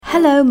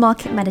Hello,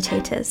 market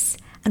meditators,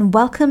 and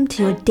welcome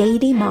to your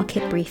daily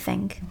market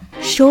briefing.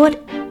 Short,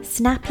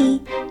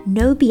 snappy,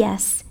 no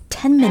BS,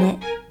 10-minute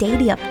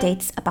daily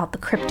updates about the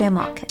crypto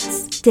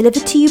markets.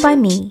 Delivered to you by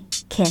me,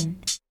 Kin.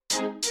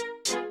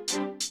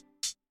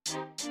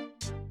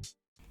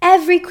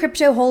 Every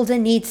crypto holder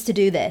needs to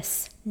do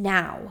this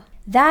now.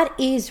 That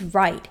is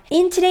right.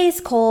 In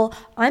today's call,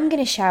 I'm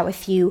going to share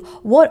with you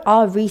what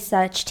our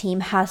research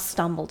team has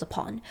stumbled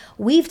upon.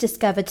 We've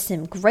discovered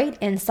some great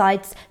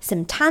insights,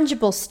 some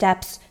tangible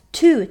steps,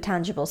 two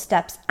tangible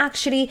steps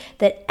actually,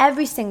 that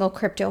every single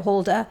crypto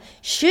holder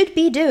should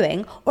be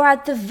doing, or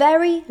at the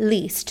very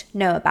least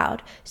know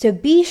about. So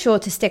be sure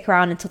to stick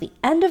around until the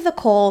end of the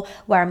call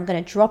where I'm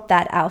going to drop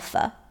that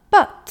alpha.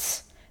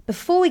 But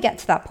before we get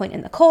to that point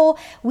in the call,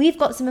 we've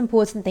got some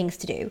important things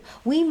to do.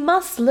 We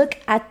must look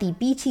at the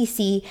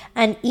BTC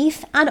and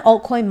ETH and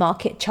altcoin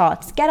market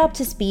charts, get up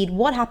to speed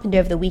what happened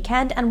over the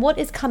weekend and what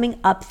is coming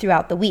up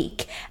throughout the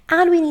week.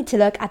 And we need to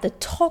look at the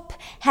top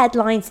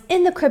headlines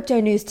in the crypto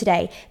news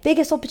today.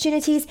 Biggest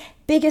opportunities,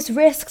 biggest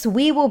risks,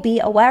 we will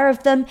be aware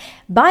of them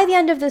by the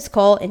end of this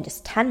call in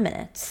just 10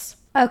 minutes.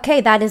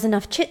 Okay, that is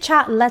enough chit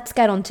chat. Let's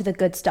get on to the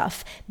good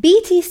stuff.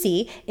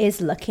 BTC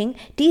is looking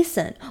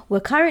decent.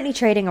 We're currently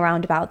trading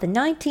around about the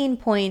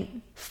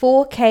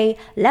 19.4K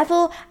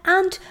level.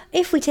 And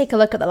if we take a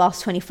look at the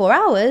last 24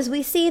 hours,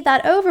 we see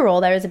that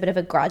overall there is a bit of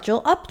a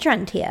gradual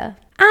uptrend here.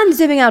 And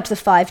zooming out to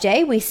the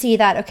 5-day, we see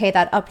that, okay,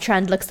 that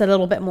uptrend looks a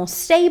little bit more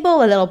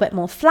stable, a little bit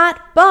more flat,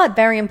 but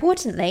very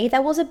importantly,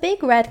 there was a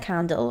big red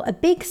candle, a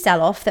big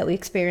sell-off that we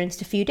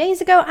experienced a few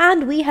days ago,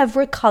 and we have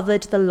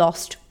recovered the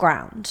lost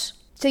ground.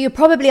 So you're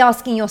probably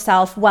asking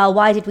yourself, well,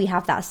 why did we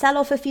have that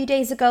sell-off a few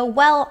days ago?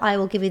 Well, I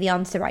will give you the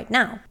answer right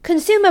now.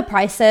 Consumer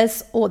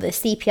prices, or the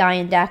CPI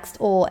index,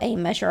 or a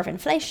measure of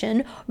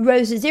inflation,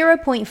 rose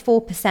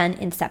 0.4%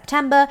 in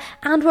September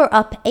and were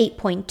up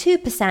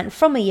 8.2%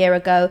 from a year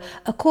ago,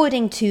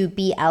 according to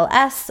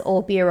BLS,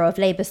 or Bureau of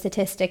Labor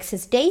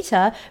Statistics'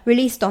 data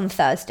released on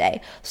Thursday.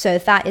 So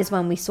that is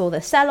when we saw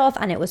the sell-off,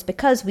 and it was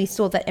because we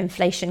saw that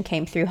inflation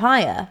came through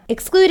higher.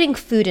 Excluding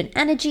food and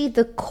energy,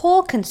 the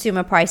core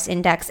consumer price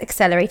index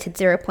accelerated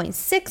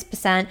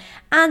 0.6%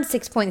 and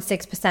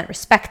 6.6%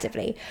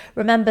 respectively.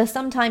 Remember,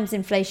 sometimes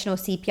inflation or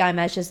CPI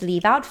measures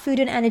leave out food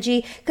and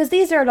energy because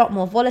these are a lot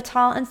more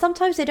volatile and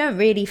sometimes they don't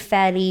really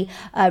fairly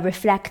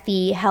reflect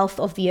the health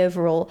of the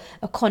overall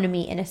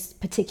economy in a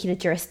particular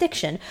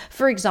jurisdiction.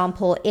 For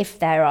example, if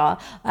there are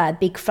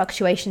big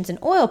fluctuations in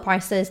oil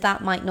prices,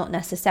 that might not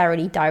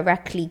necessarily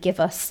directly give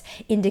us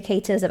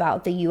indicators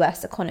about the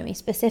US economy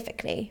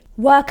specifically.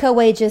 Worker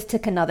wages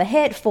took another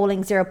hit,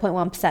 falling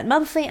 0.1%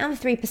 monthly and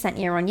 3%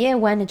 year on year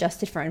when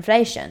adjusted for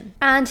inflation.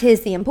 And here's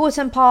the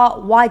important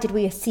part. Why did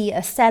we see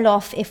a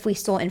sell-off if we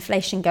saw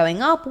inflation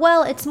going up?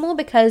 Well, it's more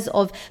because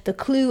of the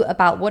clue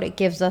about what it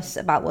gives us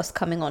about what's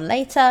coming on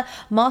later.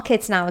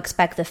 Markets now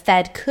expect the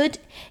Fed could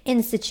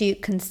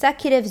institute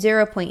consecutive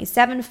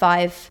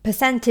 0.75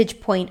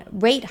 percentage point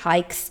rate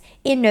hikes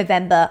in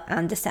November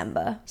and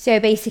December. So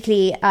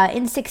basically,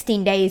 in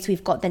 16 days,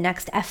 we've got the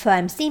next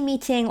FOMC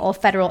meeting, or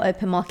Federal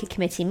Open Market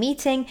Committee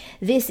meeting.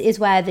 This is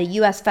where the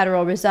US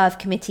Federal Reserve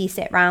Committee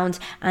sit around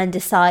and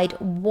decide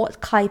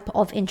what type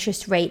of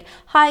interest rate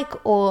hike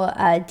or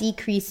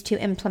decrease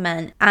to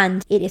implement.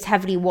 And it is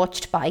heavily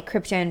watched by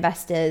crypto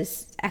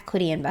investors,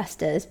 equity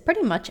investors,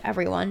 pretty much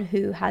everyone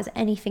who has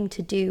anything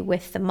to do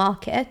with the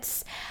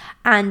markets.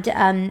 And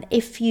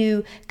if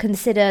you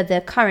consider the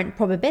current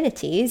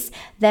probabilities,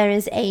 there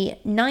is a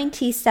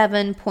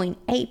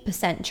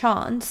 97.8%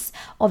 chance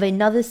of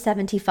another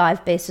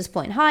 75 basis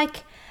point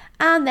hike.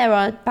 And there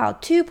are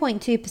about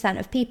 2.2%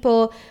 of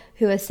people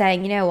who are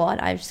saying, you know what,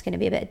 I'm just going to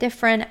be a bit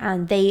different.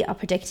 And they are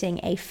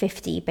predicting a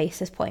 50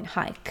 basis point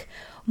hike.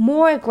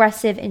 More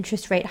aggressive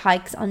interest rate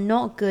hikes are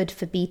not good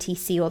for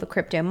BTC or the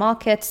crypto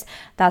markets.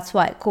 That's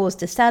why it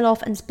caused a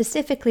sell-off. And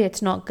specifically,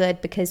 it's not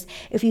good because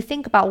if you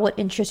think about what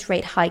interest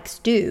rate hikes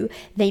do,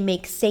 they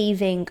make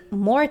saving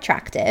more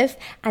attractive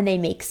and they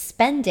make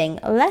spending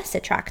less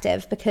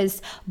attractive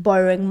because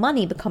borrowing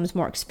money becomes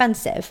more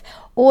expensive.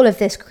 All of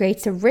this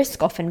creates a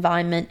risk-off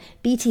environment.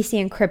 BTC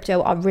and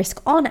crypto are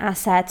risk-on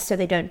assets, so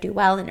they don't do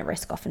well in a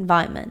risk-off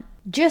environment.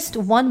 Just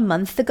 1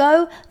 month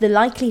ago, the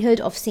likelihood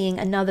of seeing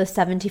another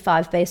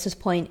 75 basis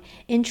point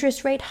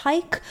interest rate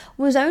hike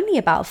was only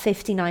about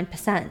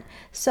 59%.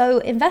 So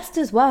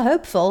investors were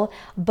hopeful,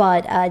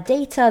 but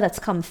data that's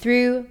come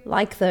through,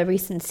 like the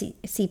recent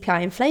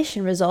CPI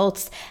inflation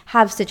results,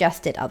 have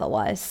suggested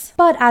otherwise.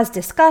 But as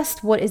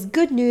discussed, what is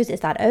good news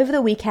is that over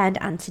the weekend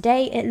and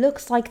today, it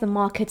looks like the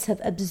markets have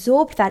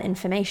absorbed that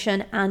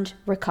information and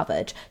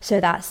recovered.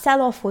 So that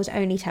sell-off was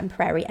only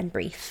temporary and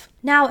brief.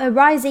 Now, a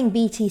rising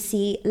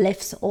BTC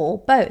lifts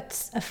all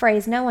boats, a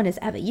phrase no one has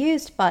ever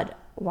used, but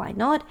why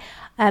not?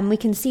 We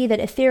can see that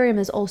Ethereum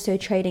is also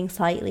trading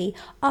slightly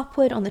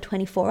upward on the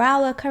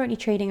 24-hour, currently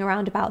trading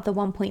around about the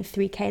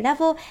 1.3K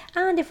level.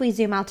 And if we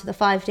zoom out to the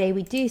 5-day,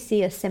 we do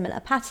see a similar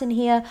pattern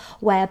here,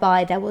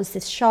 whereby there was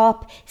this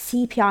sharp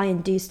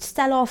CPI-induced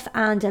sell-off,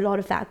 and a lot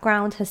of that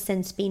ground has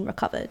since been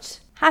recovered.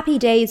 Happy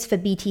days for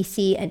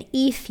BTC and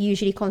ETH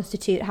usually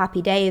constitute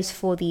happy days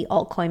for the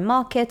altcoin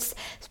markets,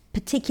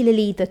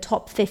 particularly the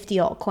top 50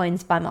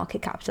 altcoins by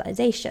market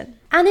capitalization.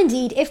 And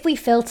indeed, if we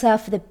filter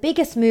for the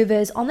biggest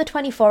movers on the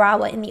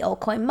 24-hour in the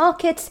altcoin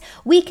markets,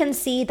 we can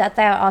see that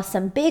there are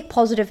some big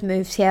positive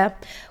moves here.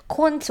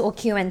 Quant or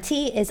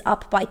QNT is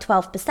up by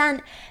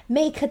 12%,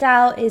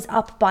 MakerDAO is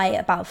up by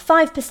about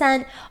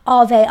 5%,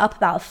 Aave up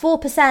about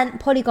 4%,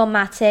 Polygon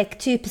Matic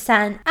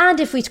 2%, and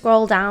if we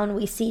scroll down,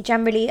 we see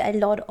generally a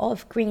lot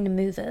of green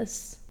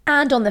movers.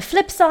 And on the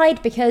flip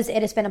side, because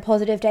it has been a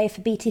positive day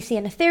for BTC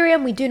and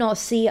Ethereum, we do not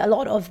see a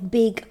lot of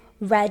big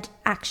red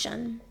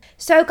action.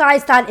 So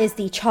guys, that is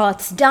the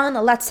charts done.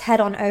 Let's head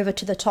on over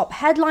to the top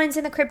headlines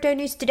in the crypto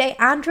news today.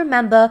 And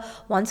remember,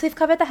 once we've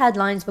covered the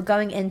headlines, we're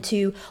going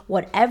into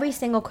what every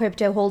single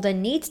crypto holder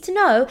needs to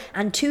know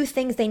and 2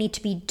 things they need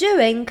to be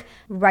doing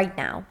right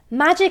now.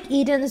 Magic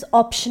Eden's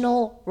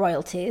optional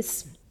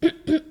royalties.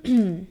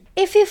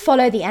 If you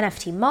follow the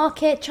NFT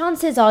market,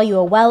 chances are you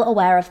are well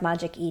aware of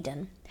Magic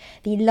Eden.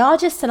 The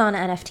largest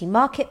Solana NFT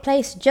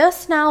marketplace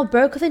just now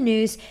broke the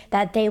news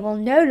that they will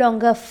no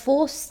longer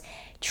force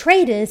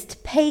traders to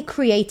pay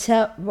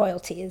creator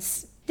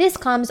royalties. This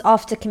comes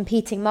after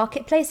competing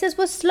marketplaces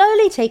were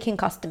slowly taking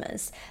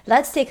customers.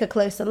 Let's take a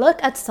closer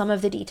look at some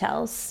of the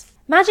details.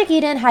 Magic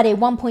Eden had a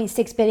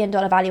 $1.6 billion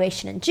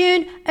valuation in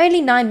June, only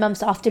 9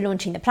 months after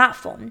launching the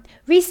platform.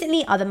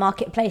 Recently, other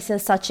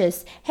marketplaces such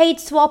as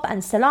HadeSwap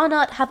and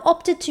Solana have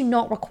opted to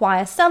not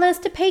require sellers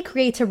to pay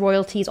creator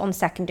royalties on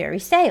secondary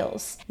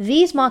sales.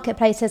 These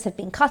marketplaces have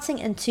been cutting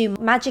into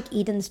Magic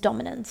Eden's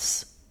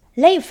dominance.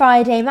 Late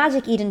Friday,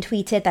 Magic Eden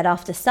tweeted that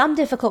after some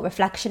difficult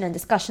reflection and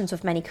discussions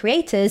with many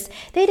creators,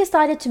 they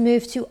decided to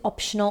move to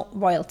optional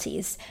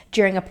royalties.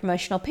 During a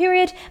promotional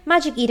period,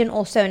 Magic Eden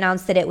also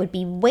announced that it would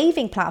be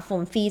waiving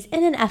platform fees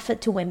in an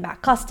effort to win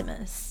back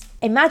customers.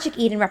 A Magic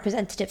Eden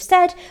representative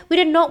said, "We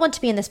did not want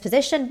to be in this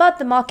position, but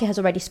the market has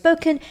already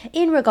spoken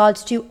in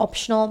regards to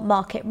optional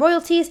market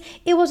royalties.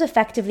 It was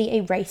effectively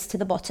a race to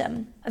the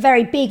bottom." A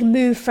very big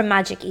move from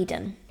Magic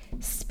Eden.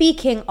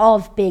 Speaking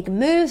of big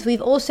moves,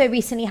 we've also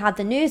recently had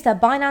the news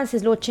that Binance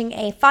is launching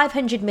a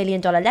 $500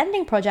 million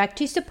lending project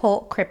to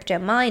support crypto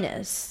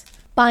miners.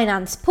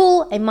 Binance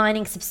Pool, a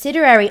mining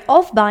subsidiary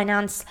of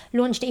Binance,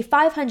 launched a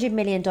 $500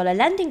 million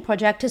lending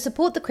project to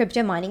support the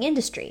crypto mining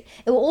industry.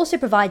 It will also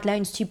provide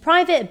loans to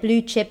private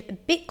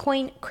blue-chip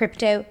Bitcoin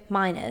crypto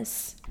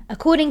miners.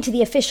 According to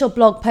the official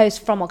blog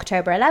post from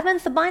October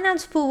 11th, the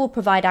Binance Pool will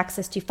provide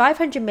access to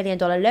 $500 million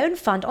loan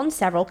fund on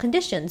several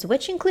conditions,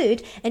 which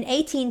include an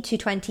 18 to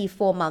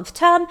 24-month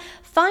term,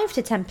 5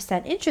 to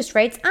 10% interest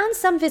rates, and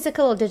some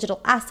physical or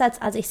digital assets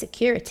as a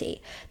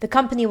security. The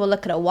company will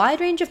look at a wide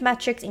range of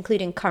metrics,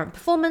 including current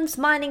performance,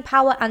 mining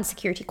power, and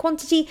security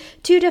quantity,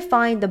 to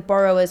define the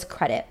borrower's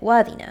credit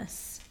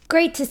worthiness.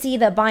 Great to see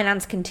that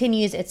Binance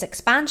continues its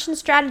expansion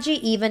strategy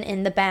even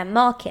in the bear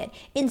market.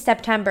 In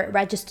September, it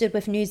registered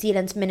with New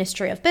Zealand's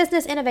Ministry of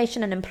Business,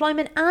 Innovation and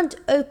Employment and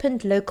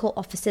opened local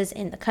offices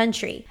in the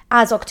country.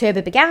 As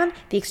October began,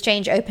 the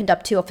exchange opened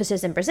up 2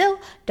 offices in Brazil,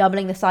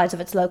 doubling the size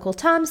of its local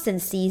term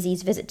since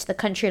CZ's visit to the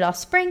country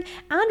last spring,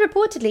 and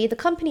reportedly, the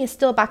company is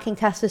still backing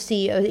Tesla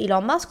CEO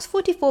Elon Musk's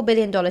 $44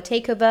 billion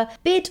takeover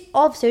bid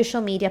of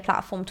social media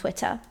platform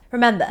Twitter.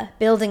 Remember,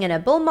 building in a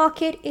bull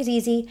market is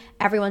easy,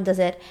 everyone does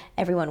it,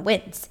 everyone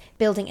wins.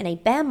 Building in a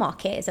bear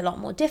market is a lot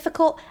more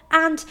difficult,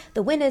 and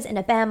the winners in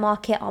a bear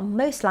market are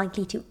most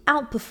likely to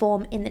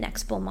outperform in the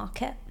next bull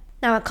market.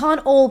 Now, it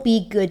can't all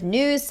be good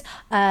news.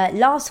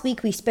 Last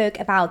week we spoke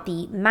about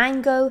the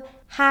Mango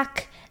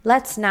hack.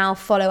 Let's now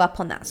follow up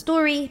on that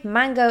story.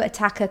 Mango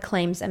attacker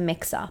claims a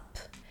mix-up.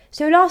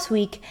 So last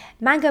week,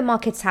 Mango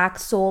Markets hack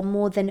saw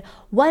more than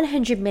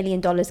 $100 million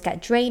get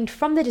drained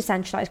from the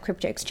decentralized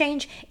crypto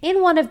exchange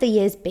in one of the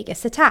year's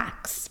biggest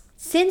attacks.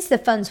 Since the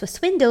funds were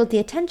swindled, the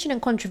attention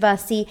and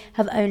controversy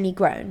have only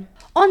grown.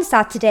 On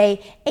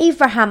Saturday,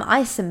 Avraham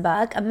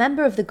Eisenberg, a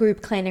member of the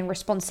group claiming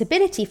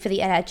responsibility for the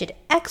alleged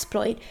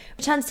exploit,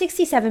 returned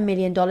 $67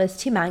 million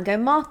to Mango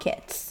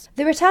Markets.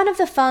 The return of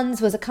the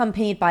funds was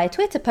accompanied by a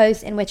Twitter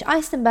post in which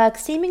Eisenberg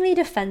seemingly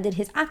defended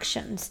his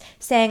actions,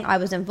 saying, "I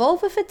was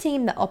involved with a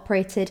team that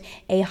operated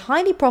a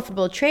highly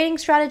profitable trading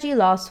strategy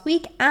last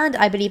week, and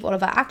I believe all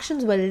of our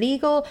actions were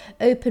legal,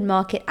 open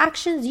market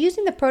actions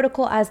using the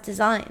protocol as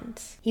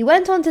designed." He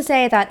went on to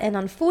say that an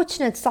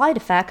unfortunate side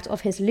effect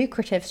of his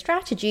lucrative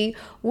strategy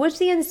was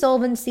the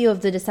insolvency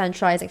of the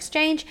decentralized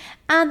exchange,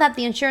 and that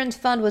the insurance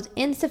fund was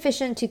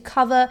insufficient to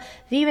cover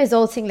the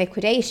resulting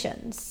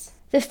liquidations.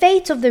 The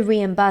fate of the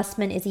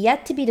reimbursement is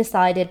yet to be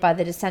decided by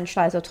the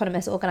Decentralized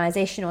Autonomous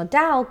Organization, or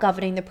DAO,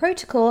 governing the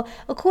protocol,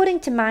 according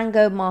to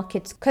Mango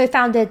Markets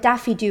co-founder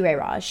Daffy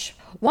Dureraj.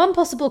 One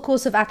possible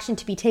course of action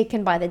to be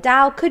taken by the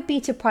DAO could be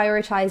to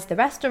prioritize the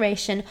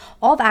restoration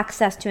of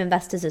access to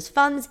investors'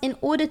 funds in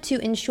order to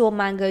ensure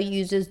Mango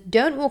users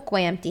don't walk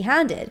away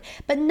empty-handed,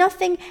 but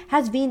nothing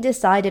has been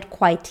decided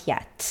quite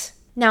yet.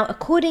 Now,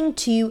 according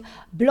to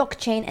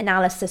blockchain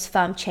analysis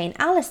firm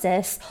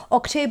Chainalysis,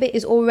 October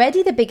is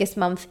already the biggest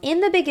month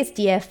in the biggest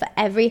year for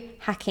every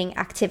hacking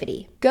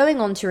activity, going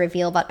on to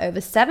reveal that over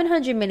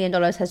 $700 million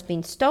has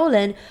been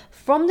stolen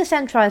from the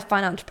centralized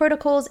finance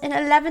protocols in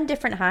 11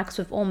 different hacks,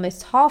 with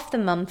almost half the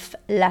month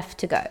left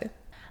to go.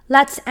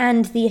 Let's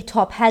end the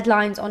top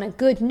headlines on a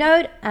good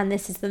note, and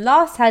this is the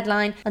last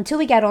headline until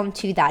we get on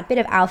to that bit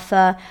of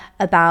alpha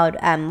about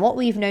what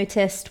we've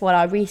noticed, what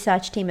our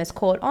research team has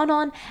caught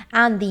on,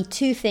 and the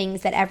two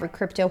things that every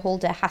crypto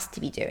holder has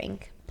to be doing.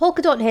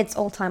 Polkadot hits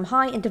all-time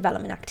high in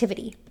development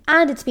activity,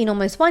 and it's been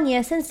almost 1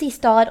 year since the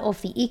start of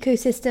the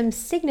ecosystem's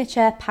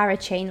signature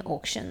parachain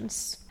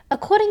auctions.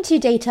 According to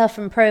data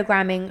from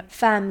programming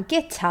firm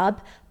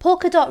GitHub,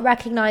 Polkadot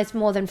recognized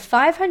more than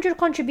 500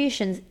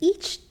 contributions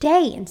each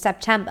day in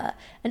September,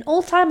 an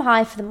all-time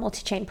high for the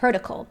multi-chain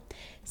protocol.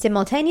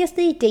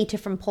 Simultaneously, data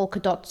from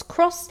Polkadot's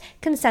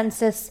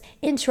cross-consensus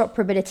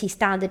interoperability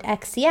standard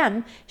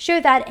XCM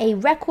show that a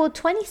record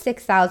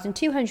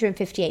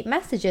 26,258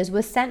 messages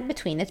were sent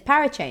between its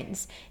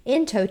parachains.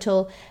 In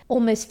total,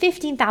 almost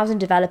 15,000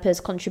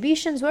 developers'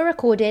 contributions were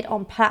recorded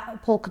on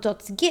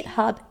Polkadot's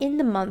GitHub in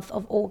the month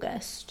of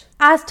August.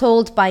 As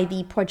told by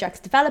the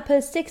project's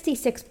developers,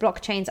 66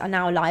 blockchains are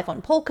now live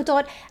on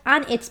Polkadot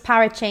and its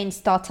parachain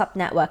startup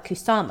network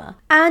Kusama.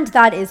 And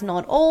that is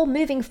not all.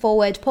 Moving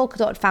forward,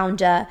 Polkadot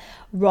founder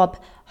Rob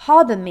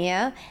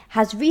Habermeer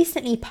has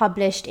recently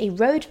published a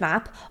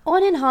roadmap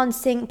on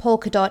enhancing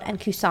Polkadot and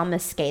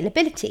Kusama's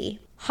scalability.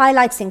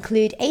 Highlights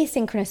include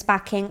asynchronous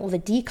backing, or the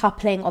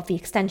decoupling of the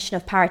extension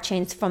of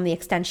parachains from the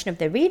extension of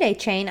the relay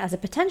chain, as a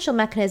potential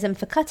mechanism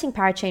for cutting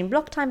parachain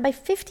block time by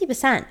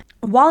 50%,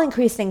 while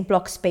increasing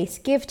block space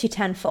give to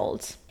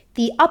tenfold.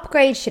 The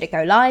upgrade, should it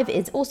go live,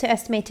 is also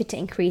estimated to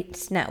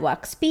increase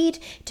network speed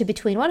to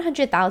between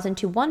 100,000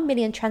 to 1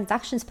 million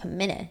transactions per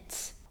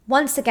minute.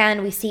 Once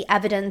again, we see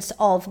evidence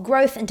of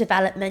growth and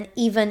development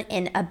even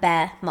in a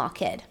bear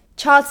market.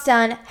 Charts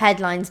done,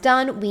 headlines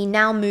done. We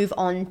now move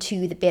on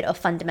to the bit of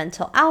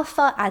fundamental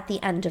alpha at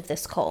the end of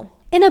this call.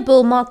 In a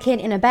bull market,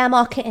 in a bear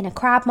market, in a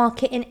crab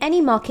market, in any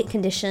market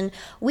condition,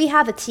 we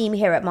have a team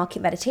here at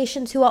Market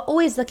Meditations who are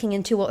always looking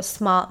into what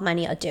smart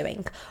money are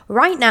doing.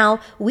 Right now,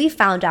 we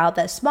found out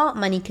that smart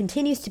money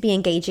continues to be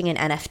engaging in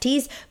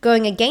NFTs,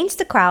 going against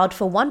the crowd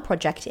for one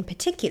project in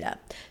particular.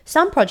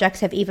 Some projects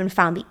have even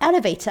found the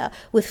elevator,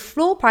 with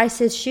floor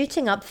prices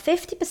shooting up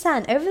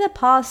 50% over the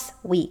past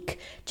week.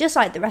 Just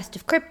like the rest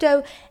of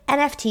crypto,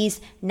 NFTs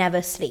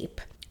never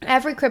sleep.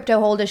 Every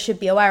crypto holder should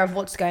be aware of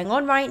what's going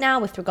on right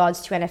now with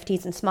regards to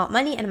NFTs and smart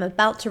money, and I'm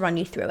about to run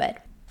you through it.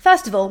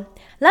 First of all,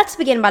 let's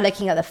begin by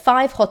looking at the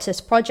 5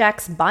 hottest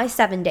projects by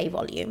 7-day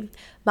volume.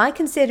 By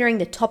considering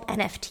the top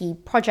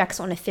NFT projects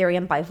on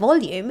Ethereum by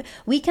volume,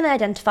 we can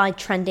identify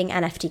trending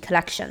NFT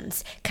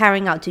collections,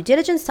 carrying out due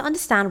diligence to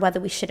understand whether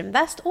we should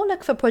invest or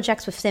look for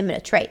projects with similar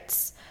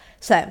traits.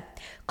 So,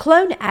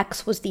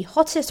 CloneX was the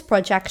hottest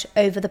project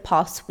over the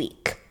past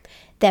week.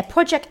 Their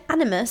Project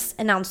Animus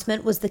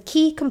announcement was the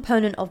key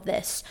component of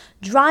this,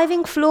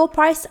 driving floor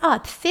price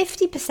up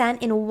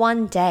 50% in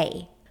 1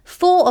 day.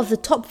 4 of the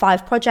top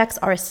 5 projects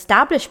are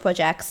established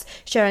projects,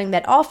 showing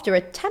that after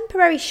a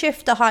temporary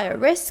shift to higher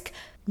risk,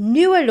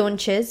 newer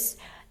launches,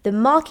 the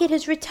market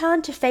has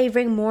returned to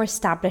favoring more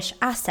established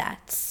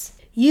assets.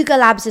 Yuga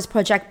Labs'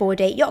 project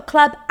Bored Ape Yacht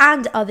Club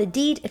and Other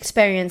Deed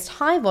experienced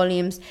high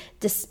volumes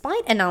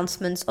despite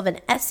announcements of an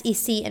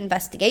SEC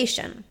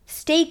investigation.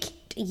 Staked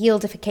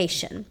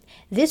Yieldification.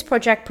 This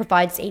project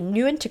provides a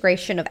new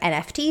integration of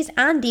NFTs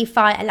and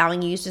DeFi,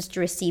 allowing users to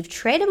receive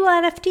tradable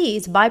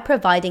NFTs by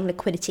providing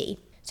liquidity.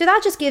 So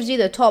that just gives you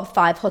the top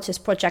 5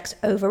 hottest projects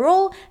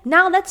overall.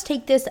 Now let's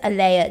take this a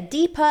layer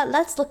deeper.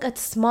 Let's look at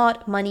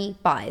smart money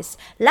buys.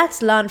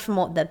 Let's learn from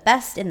what the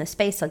best in the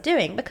space are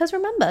doing, because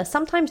remember,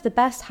 sometimes the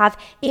best have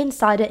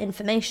insider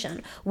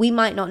information. We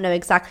might not know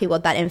exactly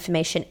what that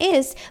information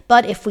is,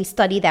 but if we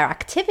study their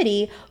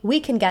activity, we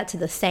can get to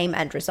the same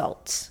end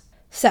results.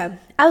 So,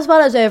 as well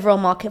as overall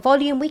market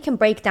volume, we can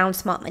break down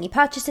smart money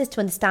purchases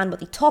to understand what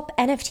the top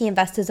NFT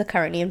investors are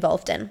currently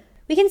involved in.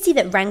 We can see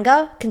that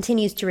Renga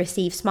continues to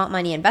receive smart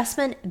money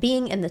investment,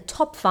 being in the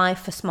top 5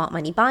 for smart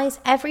money buys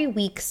every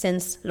week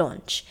since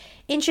launch.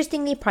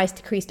 Interestingly, price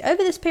decreased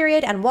over this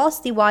period, and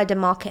whilst the wider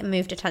market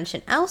moved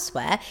attention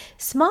elsewhere,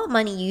 smart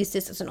money used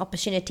this as an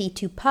opportunity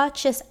to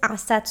purchase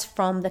assets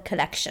from the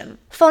collection.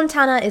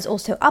 Fontana is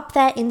also up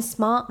there in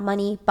smart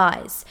money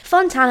buys.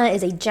 Fontana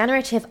is a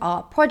generative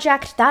art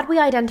project that we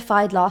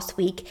identified last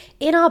week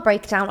in our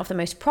breakdown of the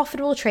most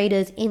profitable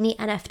traders in the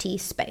NFT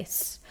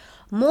space.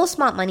 More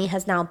smart money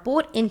has now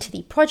bought into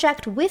the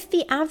project, with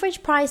the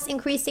average price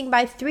increasing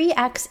by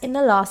 3x in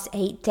the last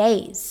 8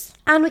 days.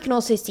 And we can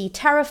also see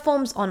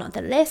Terraforms on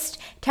the list.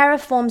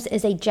 Terraforms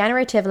is a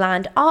generative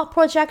land art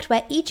project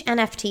where each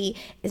NFT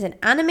is an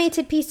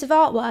animated piece of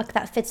artwork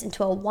that fits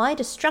into a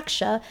wider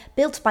structure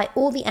built by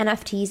all the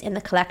NFTs in the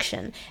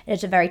collection. It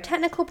is a very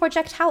technical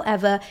project,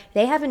 however,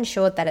 they have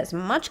ensured that as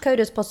much code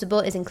as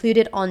possible is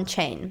included on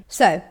chain.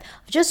 So,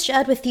 I've just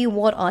shared with you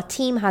what our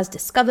team has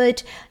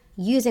discovered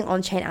using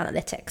on-chain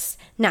analytics.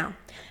 Now,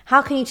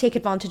 how can you take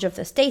advantage of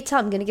this data?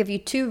 I'm going to give you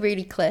 2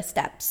 really clear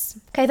steps.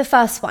 Okay, the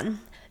first one,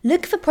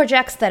 look for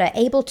projects that are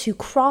able to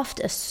craft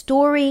a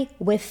story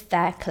with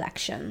their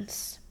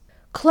collections.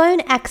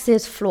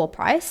 CloneX's floor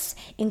price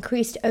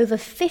increased over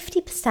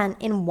 50%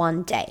 in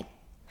one day.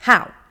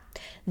 How?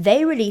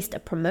 They released a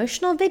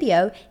promotional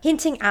video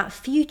hinting at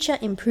future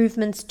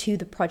improvements to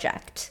the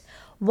project.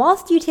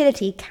 Whilst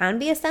utility can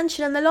be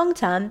essential in the long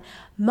term,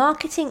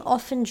 marketing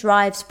often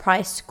drives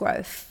price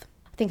growth.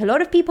 I think a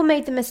lot of people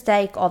made the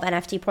mistake of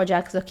NFT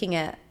projects looking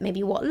at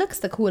maybe what looks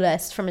the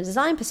coolest from a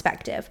design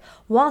perspective.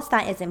 Whilst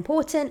that is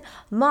important,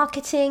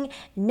 marketing,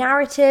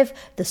 narrative,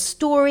 the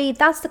story,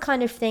 that's the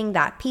kind of thing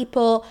that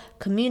people,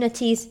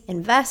 communities,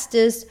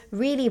 investors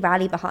really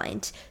rally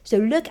behind. So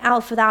look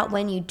out for that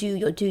when you do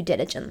your due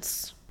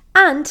diligence.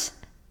 And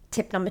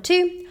tip number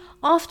 2,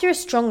 after a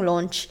strong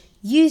launch,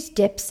 use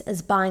dips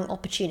as buying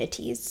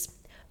opportunities.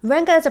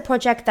 Renga is a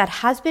project that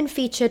has been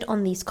featured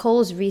on these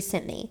calls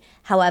recently.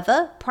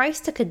 However,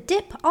 price took a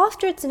dip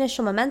after its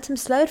initial momentum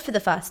slowed for the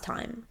first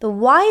time. The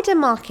wider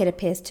market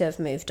appears to have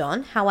moved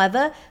on.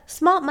 However,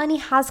 smart money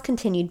has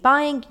continued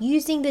buying,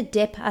 using the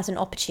dip as an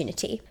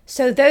opportunity.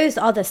 So those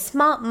are the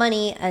smart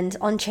money and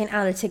on-chain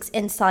analytics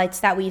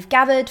insights that we've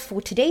gathered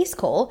for today's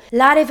call.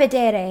 La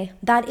revedere,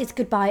 that is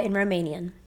goodbye in Romanian.